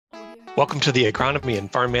Welcome to the Agronomy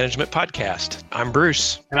and Farm Management Podcast. I'm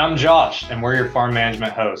Bruce. And I'm Josh, and we're your farm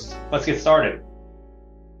management hosts. Let's get started.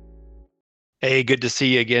 Hey, good to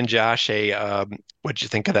see you again, Josh. Hey, what'd you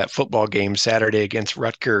think of that football game Saturday against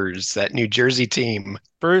Rutgers, that New Jersey team?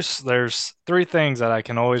 Bruce, there's three things that I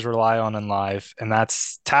can always rely on in life, and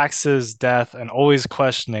that's taxes, death, and always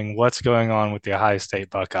questioning what's going on with the Ohio State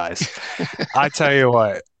Buckeyes. I tell you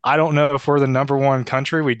what, I don't know if we're the number one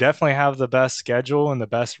country. We definitely have the best schedule and the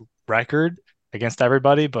best record against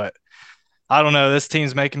everybody, but I don't know. This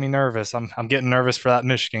team's making me nervous. I'm getting nervous for that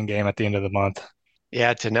Michigan game at the end of the month.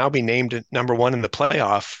 Yeah, to now be named number one in the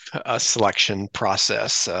playoff selection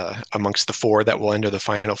process amongst the four that will enter the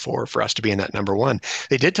Final Four for us to be in that number one.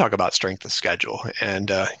 They did talk about strength of schedule, and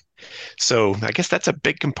so I guess that's a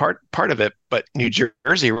big part of it. But New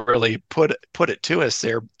Jersey really put it to us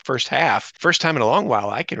their first half. First time in a long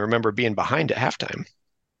while I can remember being behind at halftime.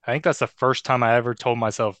 I think that's the first time I ever told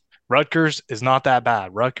myself Rutgers is not that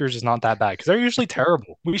bad. Rutgers is not that bad because they're usually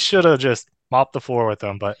terrible. We should have just mopped the floor with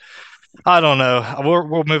them, but I don't know.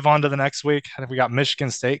 We'll move on to the next week. I think we got Michigan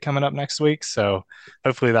State coming up next week, so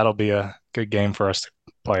hopefully that'll be a good game for us to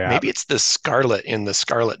play at. Maybe it's the Scarlet in the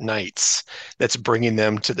Scarlet Knights that's bringing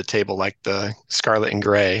them to the table, like the Scarlet and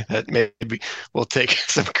Gray. That maybe will take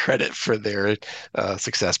some credit for their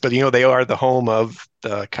success. But they are the home of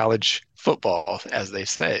the college football, as they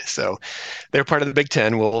say. So they're part of the Big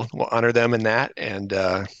Ten. We'll honor them in that and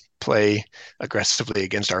play aggressively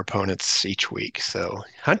against our opponents each week. So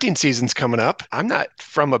hunting season's coming up. I'm not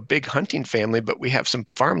from a big hunting family, but we have some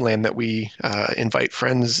farmland that we invite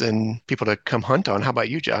friends and people to come hunt on. How about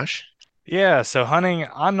you, Josh? Yeah, so hunting,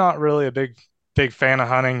 I'm not really a big fan of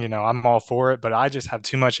hunting. I'm all for it, but I just have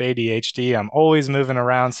too much ADHD. I'm always moving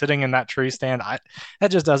around, sitting in that tree stand.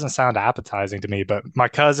 That just doesn't sound appetizing to me. But my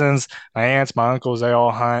cousins, my aunts, my uncles, they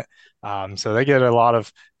all hunt. So they get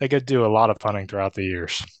to do a lot of hunting throughout the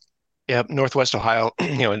years. Yeah, Northwest Ohio,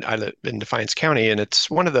 and I live in Defiance County, and it's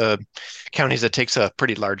one of the counties that takes a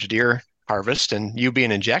pretty large deer harvest. And you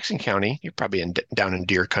being in Jackson County, you're probably down in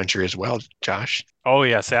deer country as well, Josh. Oh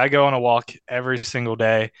yeah, say I go on a walk every single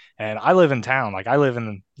day, and I live in town. Like I live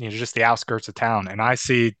in just the outskirts of town, and I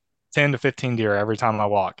see 10 to 15 deer every time I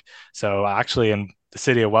walk. So actually, in the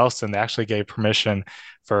city of Wellston, they actually gave permission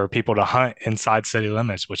for people to hunt inside city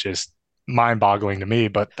limits, which is mind-boggling to me.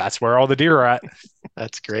 But that's where all the deer are at.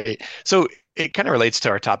 That's great. So it kind of relates to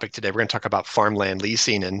our topic today. We're going to talk about farmland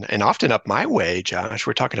leasing and often up my way, Josh,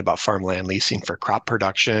 we're talking about farmland leasing for crop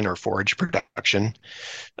production or forage production.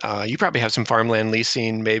 You probably have some farmland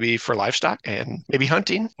leasing maybe for livestock and maybe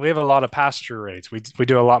hunting. We have a lot of pasture rates. We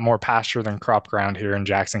do a lot more pasture than crop ground here in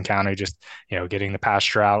Jackson County, just, getting the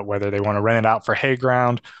pasture out, whether they want to rent it out for hay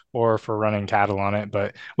ground or for running cattle on it.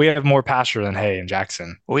 But we have more pasture than hay in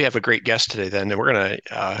Jackson. Well, we have a great guest today then. And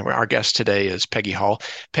our guest today is Peggy Hall.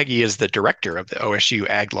 Peggy is the director of the OSU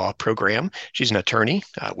Ag Law program. She's an attorney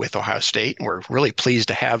with Ohio State. And we're really pleased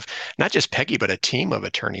to have not just Peggy, but a team of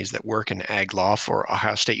attorneys that work in ag law for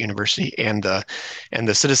Ohio State University and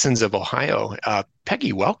the citizens of Ohio.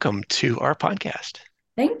 Peggy, welcome to our podcast.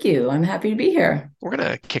 Thank you. I'm happy to be here. We're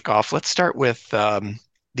going to kick off. Let's start with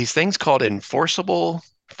these things called enforceable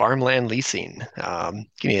farmland leasing. Can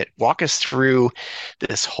you walk us through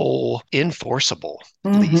this whole enforceable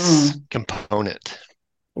lease component?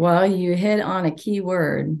 Well, you hit on a key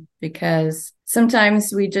word because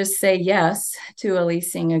sometimes we just say yes to a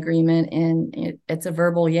leasing agreement and it's a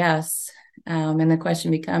verbal yes. And the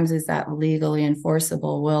question becomes, is that legally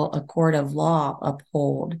enforceable? Will a court of law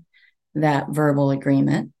uphold that verbal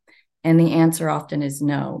agreement? And the answer often is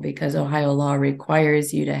no, because Ohio law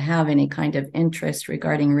requires you to have any kind of interest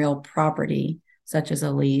regarding real property, such as a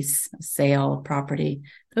lease, a sale of property.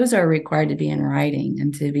 Those are required to be in writing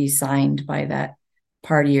and to be signed by that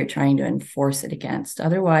party you're trying to enforce it against.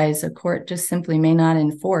 Otherwise, a court just simply may not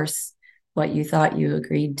enforce what you thought you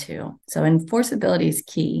agreed to. So enforceability is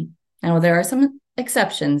key. Now, there are some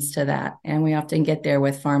exceptions to that, and we often get there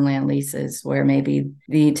with farmland leases where maybe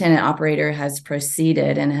the tenant operator has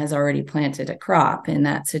proceeded and has already planted a crop. In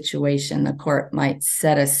that situation, the court might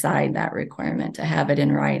set aside that requirement to have it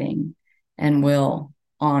in writing and will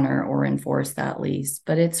honor or enforce that lease.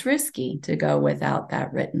 But it's risky to go without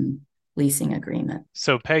that written leasing agreement.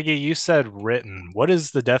 So Peggy, you said written. What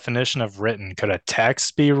is the definition of written? Could a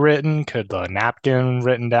text be written? Could a napkin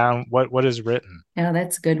written down? What is written? Yeah,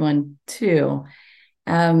 that's a good one too.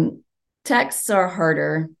 Texts are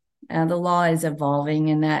harder. The law is evolving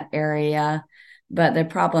in that area, but the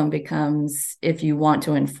problem becomes if you want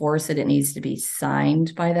to enforce it, it needs to be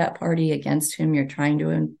signed by that party against whom you're trying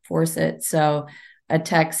to enforce it. So a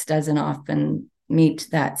text doesn't often meet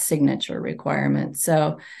that signature requirement.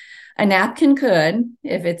 So A napkin could,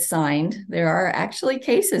 if it's signed. There are actually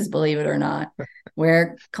cases, believe it or not,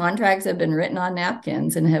 where contracts have been written on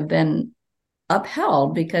napkins and have been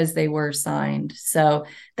upheld because they were signed. So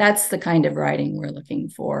that's the kind of writing we're looking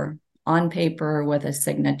for, on paper with a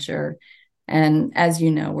signature. And as you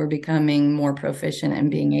know, we're becoming more proficient in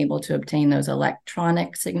being able to obtain those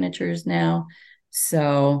electronic signatures now.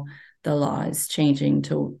 So the law is changing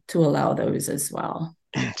to allow those as well.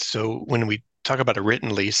 So when we talk about a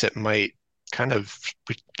written lease, it might kind of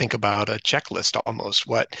we think about a checklist almost.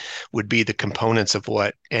 What would be the components of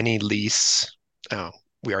what any lease?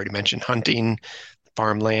 We already mentioned hunting,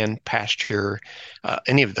 farmland, pasture,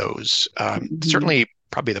 any of those. Mhm. Certainly,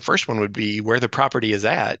 probably the first one would be where the property is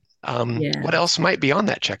at. What Yes. else might be on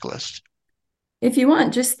that checklist? If you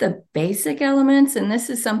want just the basic elements, and this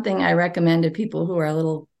is something I recommend to people who are a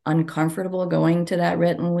little uncomfortable going to that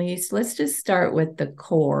written lease, let's just start with the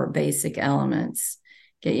core basic elements.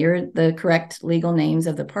 Get the correct legal names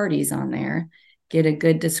of the parties on there. Get a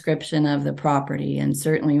good description of the property. And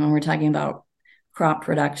certainly when we're talking about crop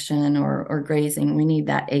production or grazing, we need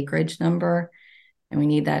that acreage number, and we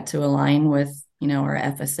need that to align with, our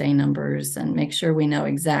FSA numbers, and make sure we know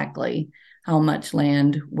exactly how much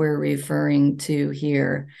land we're referring to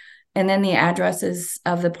here. And then the addresses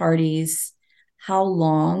of the parties, how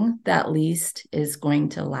long that lease is going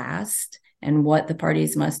to last, and what the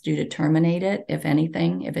parties must do to terminate it, if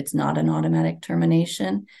anything, if it's not an automatic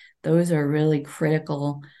termination. Those are really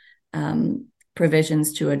critical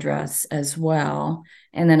provisions to address as well.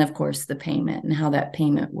 And then, of course, the payment and how that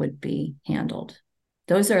payment would be handled.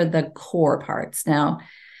 Those are the core parts. Now,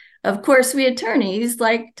 of course, we attorneys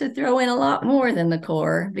like to throw in a lot more than the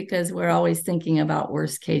core because we're always thinking about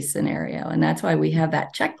worst case scenario. And that's why we have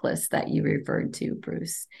that checklist that you referred to,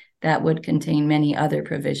 Bruce, that would contain many other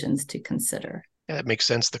provisions to consider. Yeah, that makes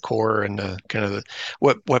sense. The core and kind of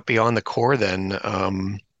what beyond the core then?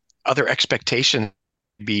 Other expectation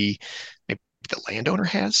be maybe the landowner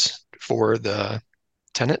has for the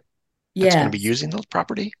tenant that's going to be Yes. using the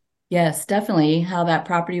property. Yes, definitely how that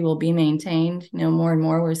property will be maintained. More and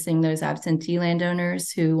more we're seeing those absentee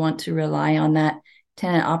landowners who want to rely on that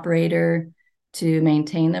tenant operator to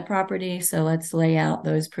maintain the property. So let's lay out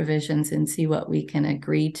those provisions and see what we can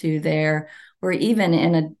agree to there. Or even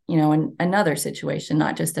in in another situation,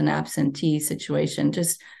 not just an absentee situation,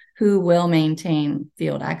 just who will maintain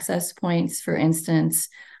field access points, for instance.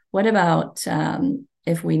 What about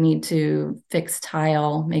if we need to fix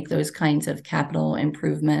tile, make those kinds of capital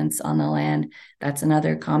improvements on the land? That's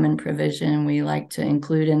another common provision we like to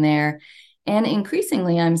include in there. And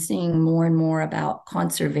increasingly, I'm seeing more and more about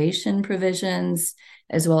conservation provisions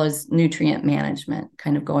as well as nutrient management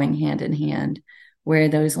kind of going hand in hand, where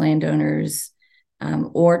those landowners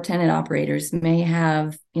or tenant operators may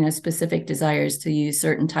have specific desires to use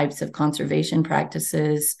certain types of conservation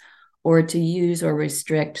practices or to use or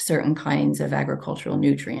restrict certain kinds of agricultural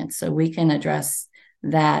nutrients. So we can address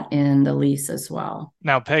that in the lease as well.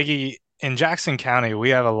 Now, Peggy, in Jackson County, we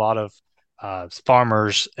have a lot of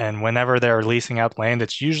farmers, and whenever they're leasing out land,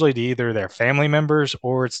 it's usually to either their family members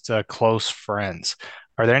or it's to close friends.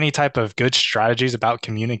 Are there any type of good strategies about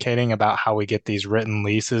communicating about how we get these written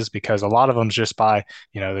leases? Because a lot of them just by,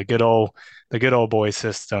 the good old boy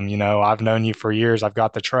system. I've known you for years. I've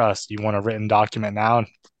got the trust. You want a written document now?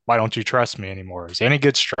 Why don't you trust me anymore? Is there any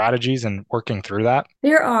good strategies in working through that?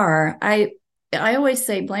 There are. I always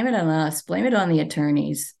say blame it on us, blame it on the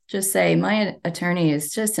attorneys. Just say my attorney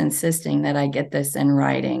is just insisting that I get this in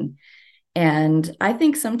writing. And I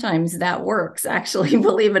think sometimes that works, actually,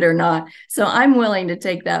 believe it or not. So I'm willing to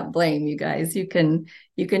take that blame, you guys. You can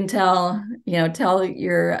tell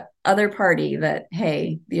your other party that,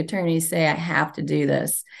 hey, the attorneys say I have to do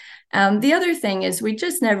this. The other thing is we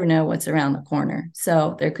just never know what's around the corner.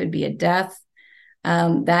 So there could be a death.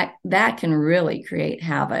 That can really create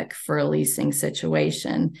havoc for a leasing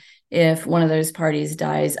situation if one of those parties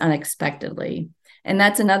dies unexpectedly. And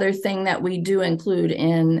that's another thing that we do include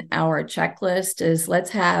in our checklist is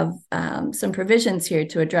let's have some provisions here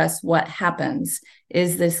to address what happens.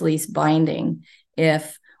 Is this lease binding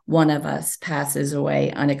if one of us passes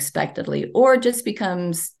away unexpectedly or just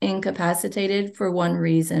becomes incapacitated for one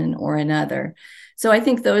reason or another? So I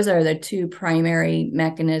think those are the two primary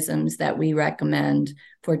mechanisms that we recommend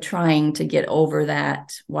for trying to get over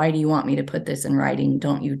that. Why do you want me to put this in writing?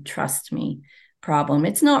 Don't you trust me? Problem.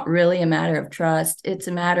 It's not really a matter of trust. It's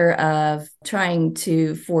a matter of trying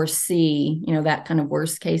to foresee, that kind of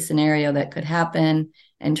worst case scenario that could happen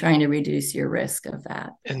and trying to reduce your risk of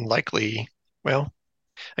that. And likely, well,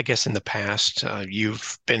 I guess in the past,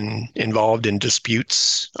 you've been involved in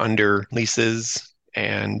disputes under leases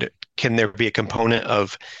and can there be a component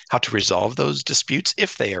of how to resolve those disputes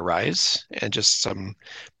if they arise and just some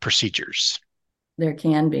procedures? There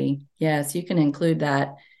can be. Yes, you can include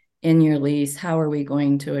that in your lease. How are we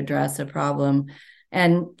going to address a problem?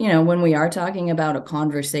 And, when we are talking about a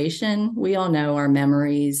conversation, we all know our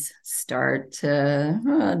memories start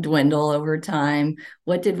to dwindle over time.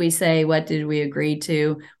 What did we say? What did we agree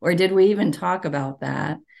to? Or did we even talk about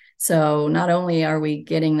that? So not only are we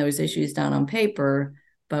getting those issues down on paper,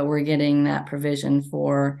 but we're getting that provision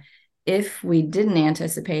for if we didn't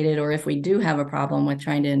anticipate it, or if we do have a problem with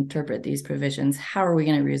trying to interpret these provisions, how are we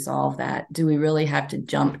going to resolve that? Do we really have to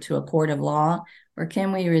jump to a court of law, or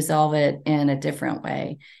can we resolve it in a different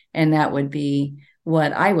way? And that would be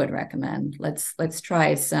what I would recommend. Let's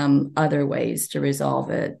try some other ways to resolve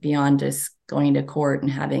it beyond just going to court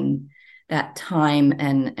and having that time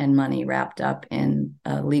and money wrapped up in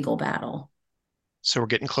a legal battle. So we're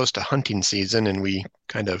getting close to hunting season, and we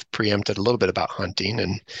kind of preempted a little bit about hunting.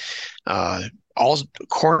 And all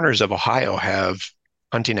corners of Ohio have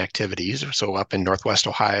hunting activities. So up in Northwest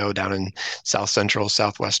Ohio, down in South Central,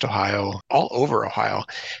 Southwest Ohio, all over Ohio,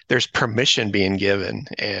 there's permission being given.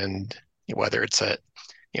 And whether it's at,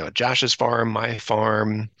 Josh's farm, my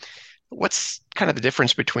farm, what's kind of the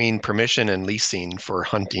difference between permission and leasing for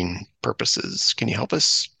hunting purposes? Can you help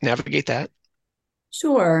us navigate that?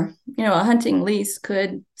 Sure. A hunting lease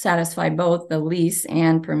could satisfy both the lease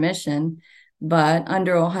and permission, but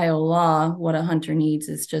under Ohio law, what a hunter needs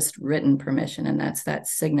is just written permission, and that's that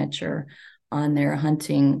signature on their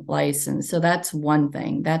hunting license. So that's one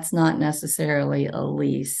thing. That's not necessarily a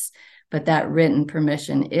lease, but that written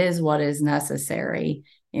permission is what is necessary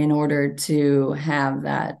in order to have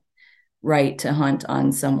that right to hunt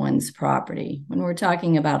on someone's property. When we're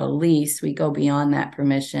talking about a lease, we go beyond that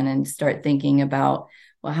permission and start thinking about,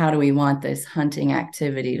 well, how do we want this hunting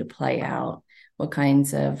activity to play out? What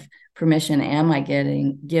kinds of permission am I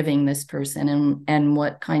giving this person, and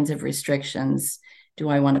what kinds of restrictions do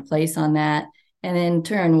I want to place on that? And in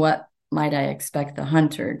turn, what might I expect the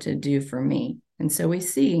hunter to do for me? And so we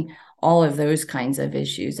see all of those kinds of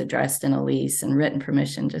issues addressed in a lease, and written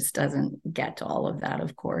permission just doesn't get to all of that,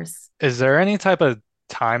 of course. Is there any type of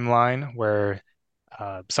timeline where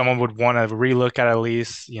someone would want to relook at a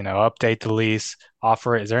lease, update the lease,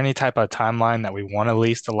 offer it? Is there any type of timeline that we want a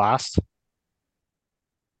lease to last?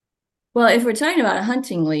 Well, if we're talking about a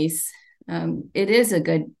hunting lease, it is a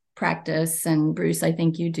good practice, and Bruce, I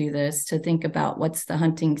think you do this, to think about what's the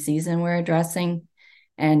hunting season we're addressing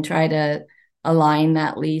and try to align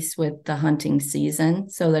that lease with the hunting season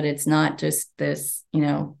so that it's not just this,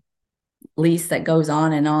 lease that goes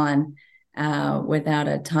on and on without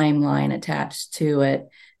a timeline attached to it.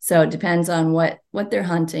 So it depends on what they're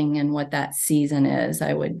hunting and what that season is.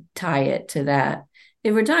 I would tie it to that.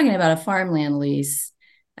 If we're talking about a farmland lease,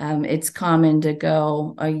 it's common to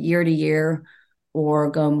go a year to year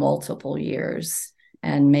or go multiple years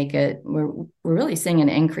and make it, we're really seeing an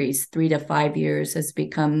increase. 3 to 5 years has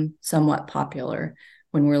become somewhat popular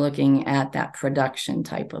when we're looking at that production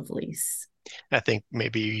type of lease. I think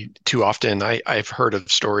maybe too often I've heard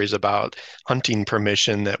of stories about hunting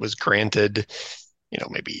permission that was granted,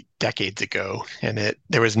 maybe decades ago, and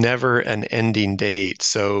there was never an ending date.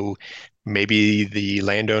 So maybe the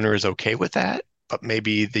landowner is okay with that, but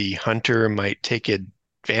maybe the hunter might take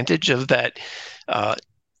advantage of that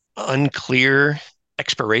unclear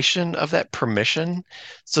expiration of that permission.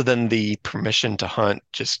 So then the permission to hunt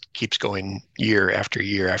just keeps going year after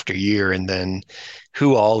year after year. And then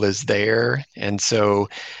who all is there? And so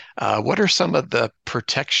what are some of the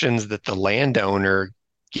protections that the landowner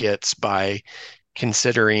gets by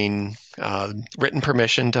considering written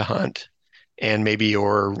permission to hunt and maybe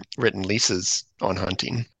your written leases on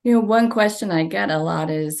hunting? One question I get a lot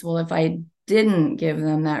is, well, if I didn't give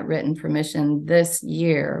them that written permission this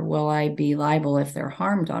year, will I be liable if they're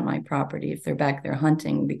harmed on my property, if they're back there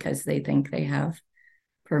hunting because they think they have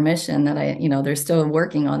permission that they're still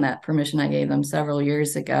working on that permission I gave them several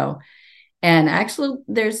years ago? And actually,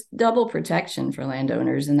 there's double protection for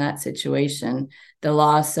landowners in that situation. The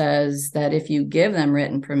law says that if you give them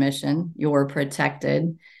written permission, you're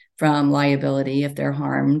protected from liability if they're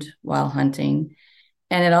harmed while hunting.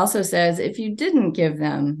 And it also says if you didn't give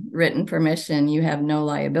them written permission, you have no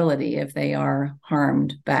liability if they are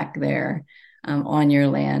harmed back there on your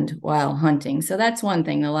land while hunting. So that's one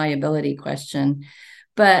thing, the liability question.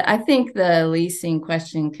 But I think the leasing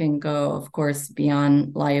question can go, of course,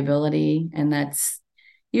 beyond liability. And that's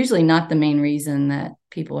usually not the main reason that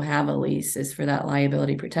people have a lease, is for that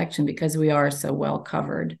liability protection, because we are so well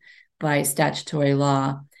covered by statutory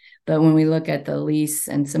law. But when we look at the lease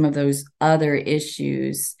and some of those other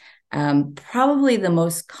issues, Probably the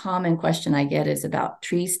most common question I get is about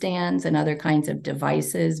tree stands and other kinds of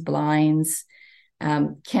devices, blinds.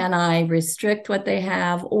 Can I restrict what they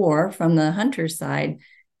have? Or from the hunter side,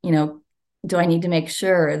 do I need to make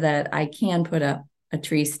sure that I can put up a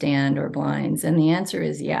tree stand or blinds? And the answer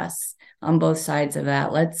is yes on both sides of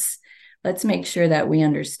that. Let's make sure that we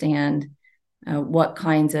understand what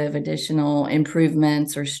kinds of additional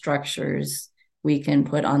improvements or structures we can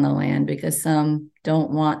put on the land, because some don't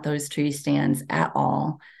want those tree stands at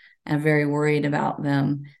all and very worried about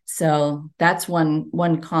them. So that's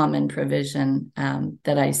one common provision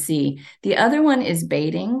that I see. The other one is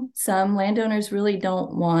baiting. Some landowners really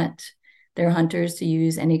don't want their hunters to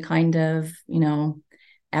use any kind of,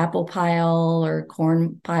 apple pile or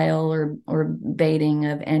corn pile or baiting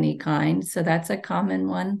of any kind. So that's a common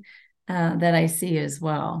one that I see as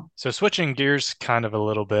well. So switching gears kind of a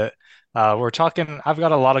little bit, I've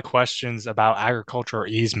got a lot of questions about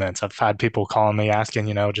agricultural easements. I've had people calling me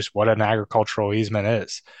asking, just what an agricultural easement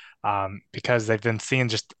is, because they've been seeing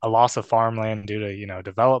just a loss of farmland due to,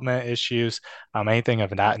 development issues, anything of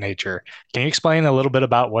that nature. Can you explain a little bit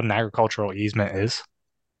about what an agricultural easement is?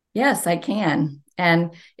 Yes, I can.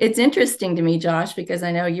 And it's interesting to me, Josh, because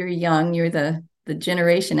I know you're young, you're the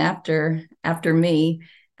generation after me.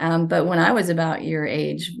 But when I was about your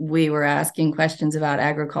age, we were asking questions about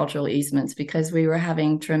agricultural easements because we were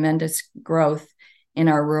having tremendous growth in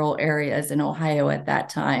our rural areas in Ohio at that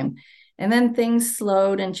time. And then things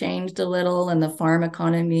slowed and changed a little, and the farm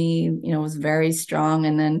economy, was very strong.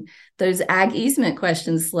 And then those ag easement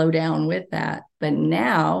questions slow down with that. But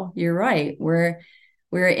now you're right.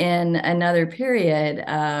 We're in another period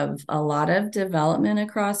of a lot of development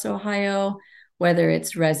across Ohio, whether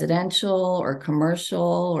it's residential or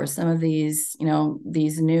commercial or some of these,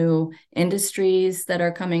 these new industries that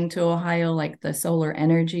are coming to Ohio, like the solar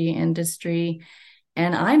energy industry.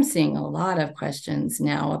 And I'm seeing a lot of questions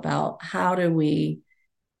now about how do we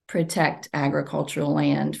protect agricultural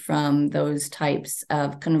land from those types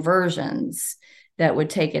of conversions that would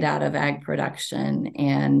take it out of ag production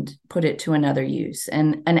and put it to another use.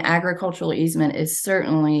 And an agricultural easement is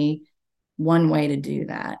certainly one way to do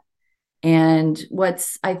that. And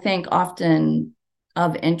what's, I think, often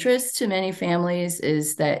of interest to many families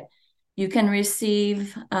is that you can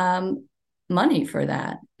receive money for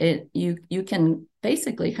that. You can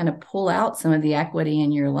basically kind of pull out some of the equity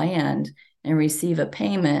in your land and receive a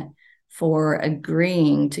payment for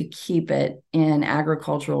agreeing to keep it in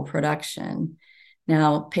agricultural production.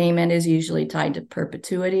 Now, payment is usually tied to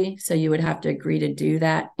perpetuity, so you would have to agree to do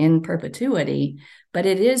that in perpetuity, but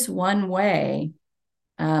it is one way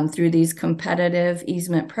through these competitive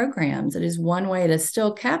easement programs. It is one way to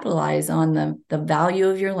still capitalize on the value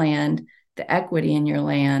of your land, the equity in your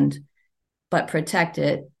land, but protect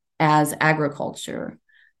it as agriculture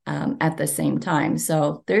at the same time.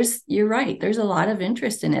 So you're right, there's a lot of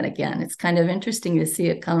interest in it again. It's kind of interesting to see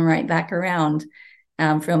it come right back around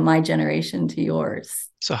from my generation to yours.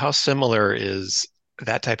 So how similar is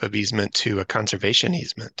that type of easement to a conservation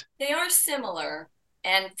easement? They are similar.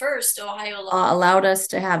 And first, Ohio law allowed us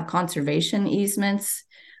to have conservation easements,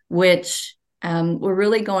 which we're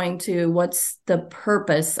really going to what's the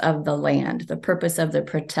purpose of the land, the purpose of the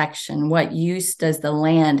protection, what use does the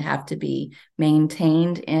land have to be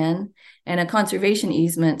maintained in? And a conservation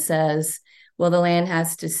easement says, well, the land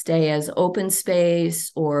has to stay as open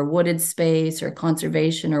space or wooded space or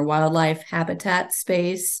conservation or wildlife habitat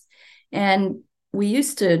space. And we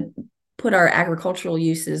used to put our agricultural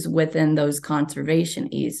uses within those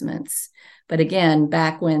conservation easements. But again,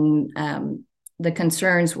 back when the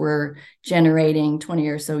concerns were generating 20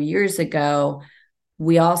 or so years ago,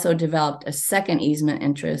 we also developed a second easement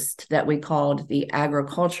interest that we called the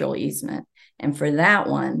agricultural easement. And for that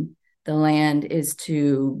one, the land is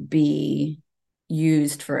to be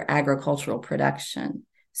used for agricultural production.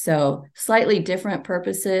 So slightly different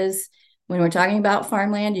purposes. When we're talking about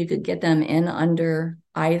farmland, you could get them in under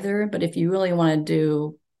either. But if you really want to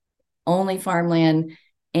do only farmland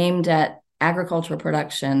aimed at agricultural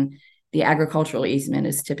production, the agricultural easement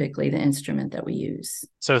is typically the instrument that we use.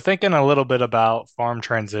 So thinking a little bit about farm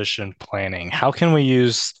transition planning, how can we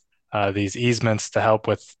use these easements to help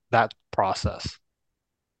with that process?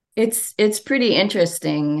 It's pretty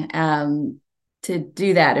interesting to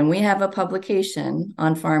do that. And we have a publication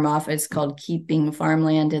on Farm Office called Keeping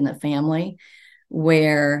Farmland in the Family,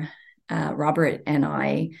 where Robert and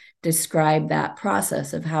I describe that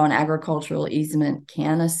process of how an agricultural easement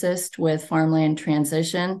can assist with farmland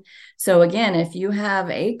transition. So again, if you have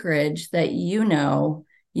acreage that you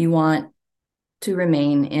want to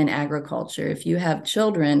remain in agriculture, if you have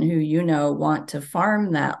children who want to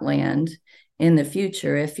farm that land in the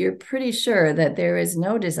future, if you're pretty sure that there is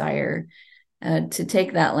no desire to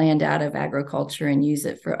take that land out of agriculture and use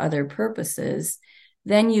it for other purposes,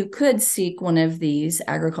 then you could seek one of these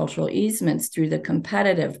agricultural easements through the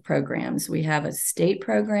competitive programs. We have a state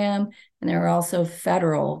program, and there are also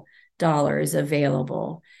federal dollars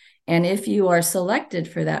available. And if you are selected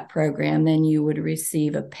for that program, then you would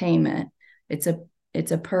receive a payment. It's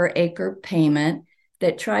a per acre payment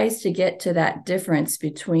that tries to get to that difference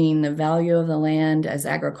between the value of the land as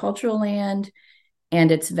agricultural land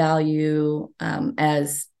and its value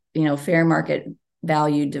as, fair market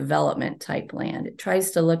value development type land. It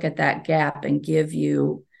tries to look at that gap and give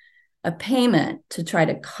you a payment to try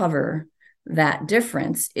to cover that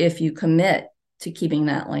difference if you commit to keeping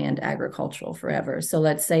that land agricultural forever. So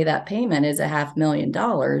let's say that payment is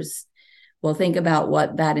 $500,000. Well, think about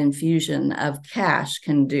what that infusion of cash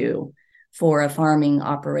can do for a farming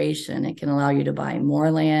operation. It can allow you to buy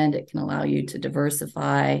more land. It can allow you to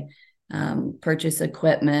diversify, purchase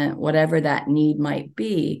equipment, whatever that need might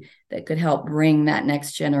be that could help bring that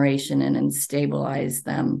next generation in and stabilize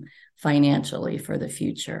them financially for the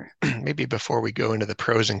future. Maybe before we go into the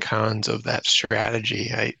pros and cons of that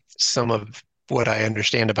strategy, some of what I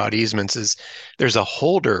understand about easements is there's a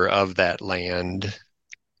holder of that land.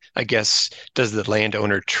 I guess, does the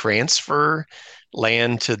landowner transfer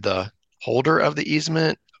land to the holder of the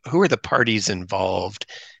easement? Who are the parties involved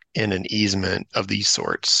in an easement of these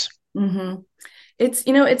sorts? Mm-hmm.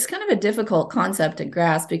 It's kind of a difficult concept to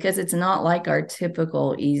grasp because it's not like our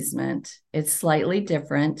typical easement. It's slightly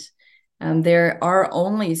different. There are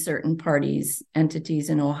only certain parties, entities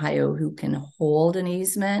in Ohio who can hold an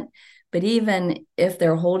easement. But even if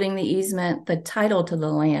they're holding the easement, the title to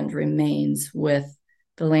the land remains with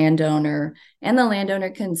the landowner, and the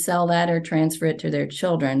landowner can sell that or transfer it to their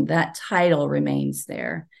children. That title remains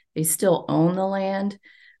there. They still own the land,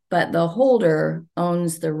 but the holder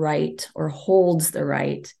owns the right or holds the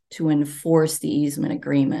right to enforce the easement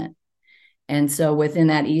agreement. And so within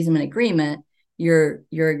that easement agreement, you're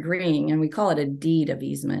agreeing, and we call it a deed of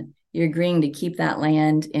easement. You're agreeing to keep that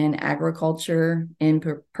land in agriculture in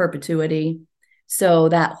perpetuity. So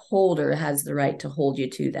that holder has the right to hold you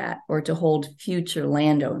to that, or to hold future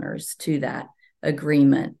landowners to that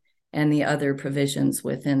agreement and the other provisions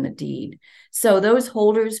within the deed. So those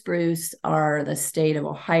holders, Bruce, are the state of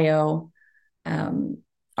Ohio,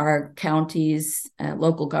 our counties,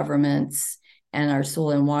 local governments, and our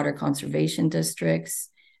soil and water conservation districts,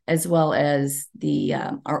 as well as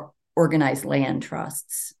our organized land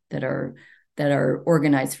trusts that are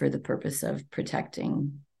organized for the purpose of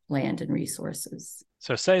protecting land and resources.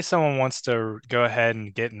 So say someone wants to go ahead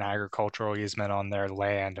and get an agricultural easement on their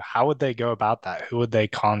land. How would they go about that? Who would they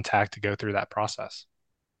contact to go through that process?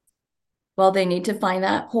 Well, they need to find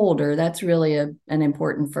that holder. That's really an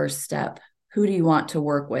important first step. Who do you want to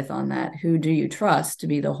work with on that? Who do you trust to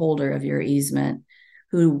be the holder of your easement?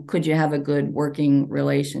 Who could you have a good working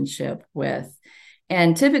relationship with?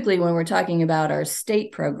 And typically when we're talking about our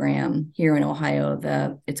state program here in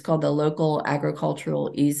Ohio, it's called the Local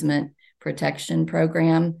Agricultural Easement Protection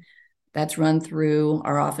Program. That's run through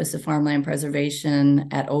our Office of Farmland Preservation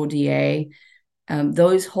at ODA.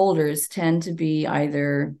 Those holders tend to be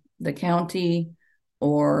either the county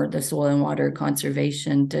or the Soil and Water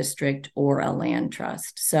Conservation District or a land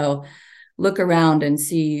trust. So look around and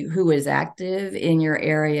see who is active in your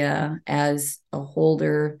area as a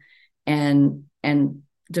holder and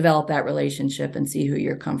develop that relationship and see who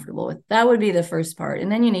you're comfortable with. That would be the first part.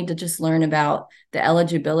 And then you need to just learn about the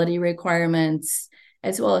eligibility requirements,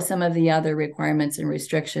 as well as some of the other requirements and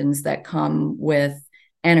restrictions that come with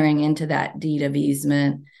entering into that deed of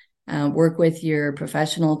easement. Work with your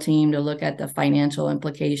professional team to look at the financial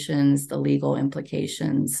implications, the legal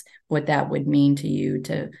implications, what that would mean to you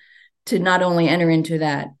to not only enter into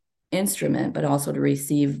that instrument, but also to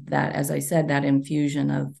receive that, as I said, that infusion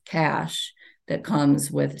of cash that comes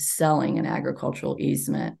with selling an agricultural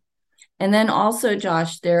easement. And then also,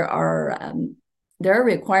 Josh, there are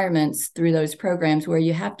requirements through those programs where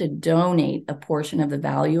you have to donate a portion of the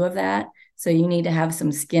value of that. So you need to have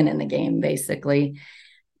some skin in the game, basically.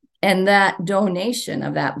 And that donation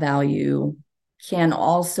of that value can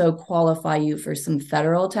also qualify you for some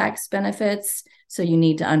federal tax benefits. So you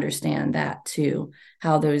need to understand that too,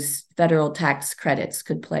 how those federal tax credits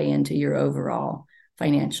could play into your overall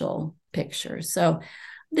financial picture. So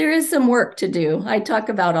there is some work to do. I talk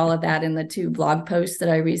about all of that in the 2 blog posts that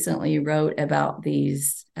I recently wrote about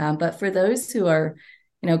these. But for those who are,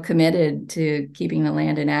 committed to keeping the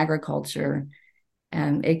land in agriculture,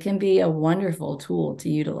 it can be a wonderful tool to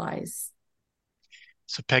utilize.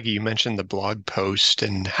 So Peggy, you mentioned the blog post,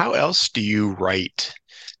 and how else do you write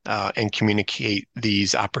and communicate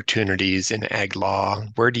these opportunities in ag law?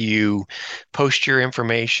 Where do you post your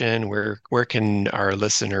information? Where can our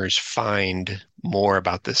listeners find more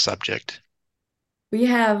about this subject? We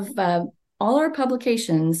have all our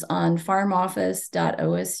publications on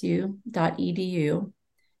farmoffice.osu.edu.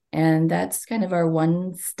 And that's kind of our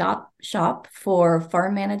one-stop shop for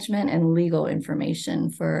farm management and legal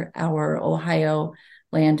information for our Ohio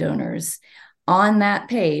landowners. On that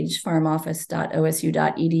page,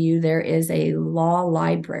 farmoffice.osu.edu, there is a law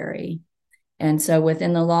library. And so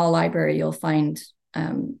within the law library, you'll find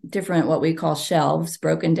different what we call shelves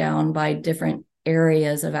broken down by different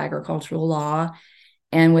areas of agricultural law.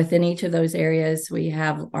 And within each of those areas, we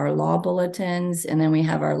have our law bulletins, and then we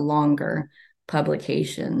have our longer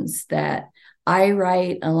publications that I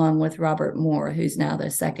write along with Robert Moore, who's now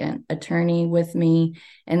the second attorney with me.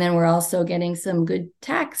 And then we're also getting some good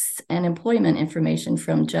tax and employment information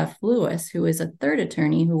from Jeff Lewis, who is a third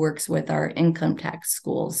attorney who works with our income tax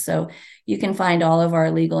schools. So you can find all of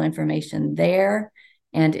our legal information there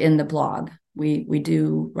and in the blog. We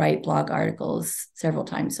do write blog articles several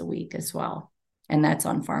times a week as well. And that's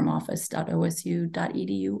on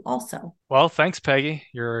farmoffice.osu.edu also. Well, thanks, Peggy.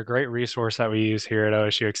 You're a great resource that we use here at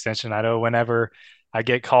OSU Extension. I know whenever I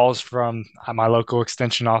get calls from my local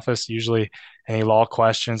extension office, usually any law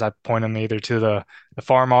questions, I point them either to the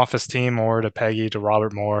farm office team or to Peggy, to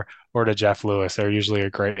Robert Moore, or to Jeff Lewis. They're usually a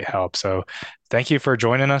great help. So thank you for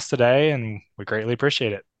joining us today, and we greatly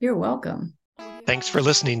appreciate it. You're welcome. Thanks for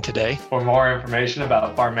listening today. For more information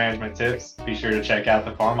about farm management tips, be sure to check out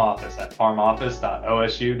the Farm Office at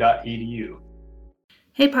farmoffice.osu.edu.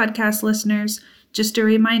 Hey, podcast listeners. Just a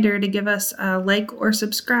reminder to give us a like or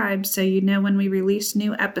subscribe so you know when we release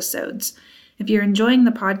new episodes. If you're enjoying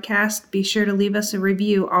the podcast, be sure to leave us a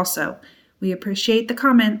review also. We appreciate the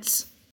comments.